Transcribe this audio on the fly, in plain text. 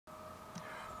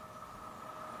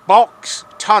Box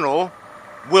Tunnel,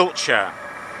 Wiltshire.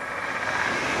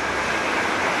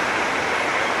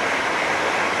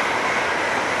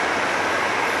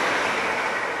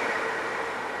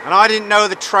 And I didn't know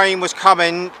the train was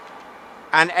coming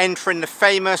and entering the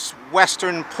famous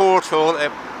western portal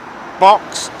at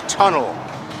Box Tunnel,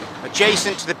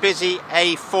 adjacent to the busy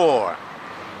A4.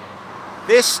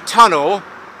 This tunnel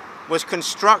was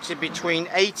constructed between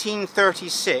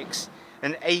 1836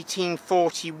 and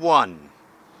 1841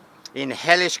 in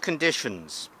hellish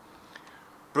conditions.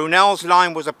 Brunel's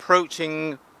line was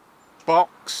approaching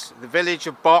Box, the village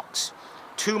of Box,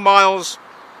 2 miles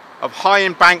of high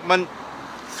embankment,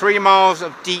 3 miles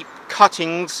of deep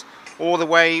cuttings all the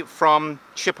way from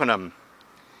Chippenham.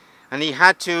 And he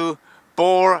had to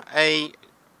bore a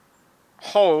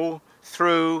hole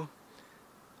through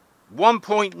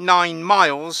 1.9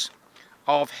 miles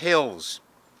of hills.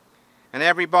 And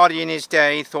everybody in his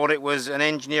day thought it was an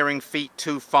engineering feat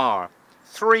too far.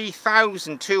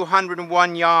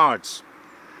 3,201 yards.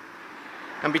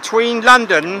 And between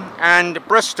London and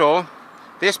Bristol,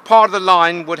 this part of the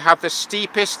line would have the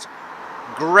steepest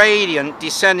gradient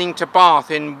descending to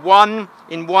Bath in 1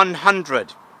 in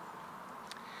 100.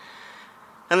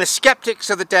 And the skeptics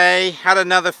of the day had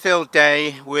another field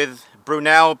day, with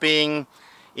Brunel being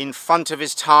in front of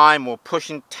his time or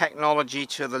pushing technology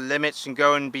to the limits and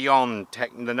going beyond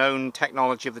the known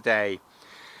technology of the day.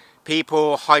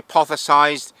 People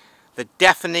hypothesized the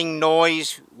deafening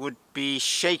noise would be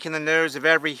shaking the nerves of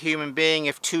every human being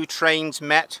if 2 trains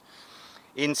met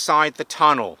inside the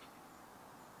tunnel,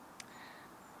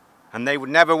 and they would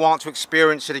never want to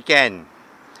experience it again.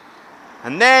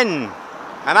 And then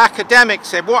an academic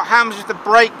said, what happens if the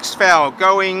brakes fail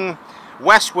going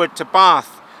westward to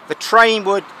Bath? The train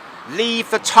would leave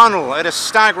the tunnel at a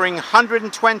staggering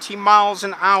 120 miles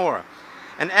an hour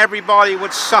and everybody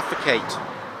would suffocate.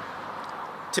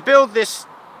 To build this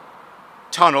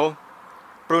tunnel,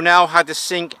 Brunel had to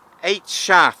sink 8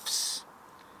 shafts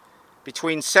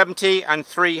between 70 and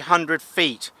 300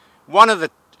 feet. One of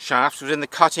the shafts was in the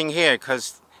cutting here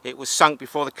because it was sunk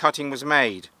before the cutting was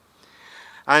made.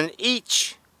 And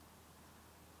each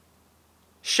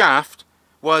shaft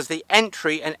was the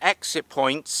entry and exit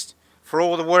points for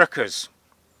all the workers.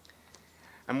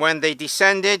 And when they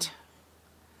descended,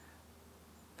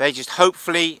 they just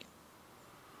hopefully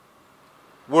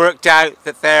worked out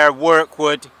that their work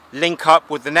would link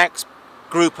up with the next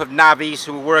group of navvies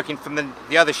who were working from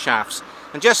the other shafts.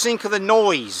 And just think of the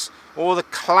noise, all the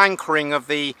clankering of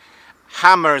the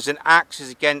hammers and axes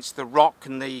against the rock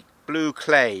and the blue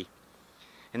clay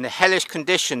in the hellish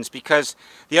conditions, because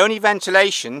the only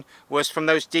ventilation was from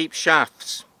those deep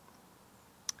shafts.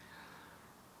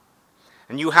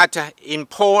 And you had to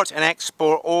import and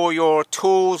export all your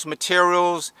tools,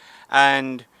 materials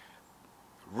and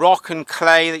rock and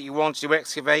clay that you wanted to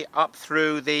excavate up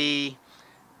through the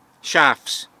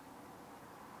shafts.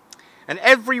 And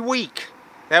every week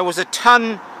there was a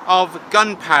ton of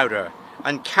gunpowder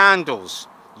and candles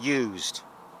used.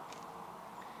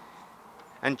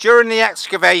 And during the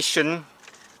excavation,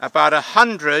 about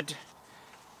 100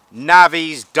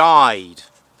 navvies died.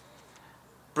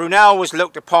 Brunel was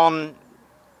looked upon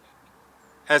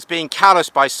as being callous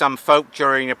by some folk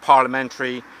during a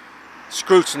parliamentary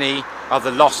scrutiny of the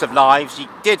loss of lives. He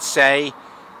did say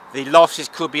the losses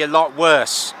could be a lot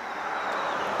worse.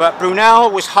 But Brunel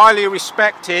was highly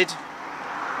respected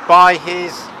by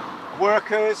his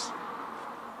workers,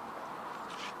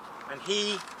 and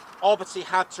he obviously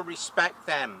had to respect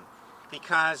them,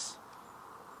 because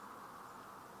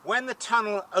when the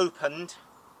tunnel opened,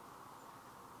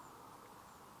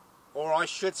 or I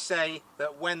should say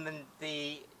that when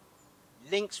the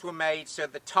links were made so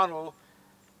the tunnel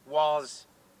was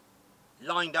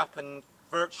lined up and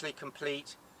virtually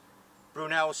complete,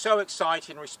 Brunel was so excited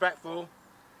and respectful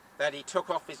that he took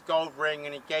off his gold ring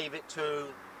and he gave it to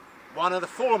one of the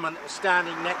foremen that was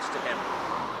standing next to him.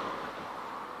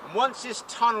 And once this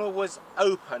tunnel was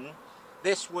open,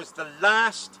 this was the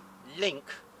last link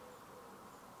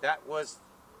that was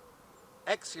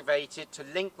excavated to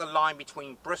link the line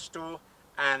between Bristol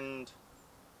and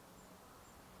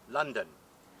London.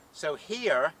 So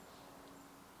here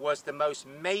was the most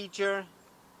major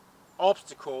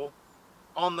obstacle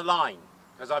on the line,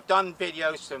 because I've done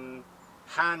videos from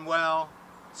Hanwell,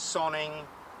 Sonning,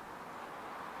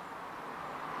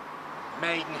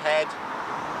 Maidenhead,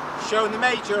 showing the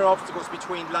major obstacles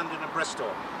between London and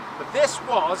Bristol. But this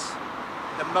was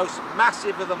the most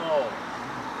massive of them all.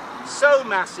 So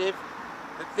massive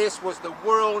that this was the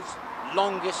world's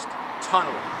longest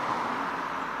tunnel.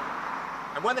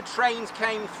 And when the trains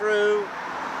came through,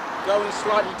 going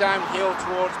slightly downhill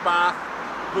towards Bath,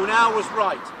 Brunel was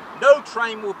right. No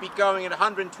train would be going at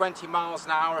 120 miles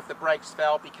an hour if the brakes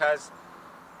failed, because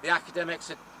the academics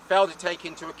had failed to take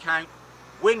into account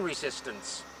wind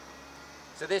resistance.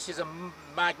 So this is a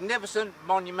magnificent,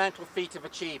 monumental feat of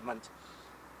achievement.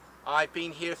 I've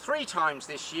been here 3 times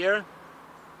this year,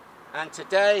 and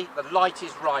today the light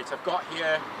is right. I've got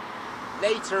here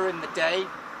later in the day,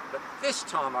 but this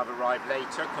time I've arrived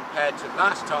later compared to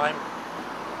last time.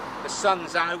 The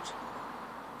sun's out,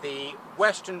 the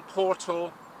western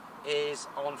portal is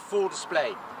on full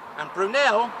display, and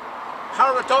Brunel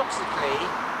paradoxically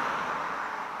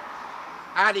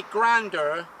added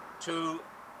grandeur to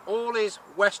all his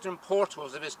western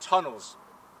portals of his tunnels.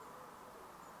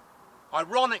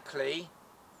 Ironically,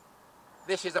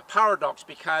 this is a paradox,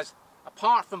 because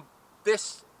apart from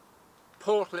this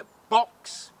portal at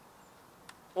Box,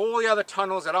 all the other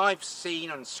tunnels that I've seen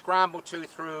and scrambled to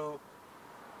through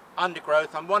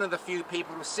undergrowth, I'm one of the few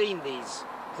people who've seen these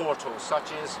portals,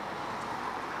 such as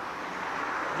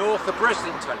north of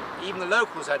Brislington. Even the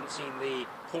locals hadn't seen the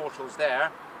portals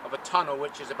there of a tunnel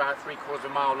which is about 3/4 of a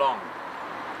mile long.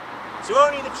 So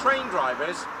only the train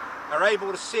drivers are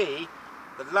able to see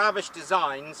the lavish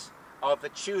designs of the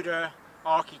Tudor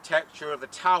architecture of the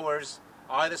towers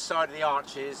either side of the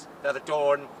arches that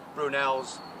adorn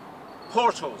Brunel's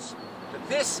portals. But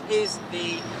this is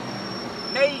the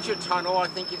major tunnel. I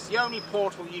think it's the only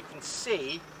portal you can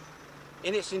see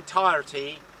in its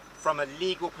entirety from a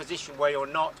legal position where you're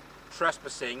not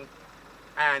trespassing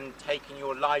and taking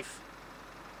your life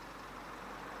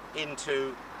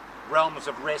into realms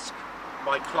of risk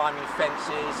by climbing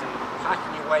fences and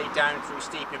hacking your way down through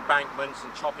steep embankments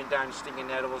and chopping down stinging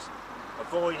nettles,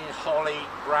 avoiding holly,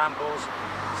 brambles.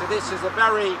 So this is a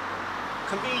very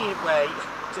convenient way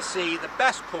to see the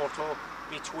best portal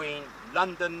between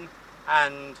London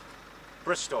and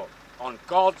Bristol on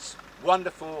God's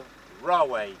wonderful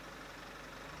railway,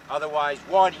 otherwise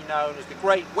widely known as the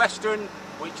Great Western,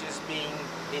 which has been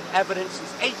in evidence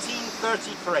since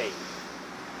 1833.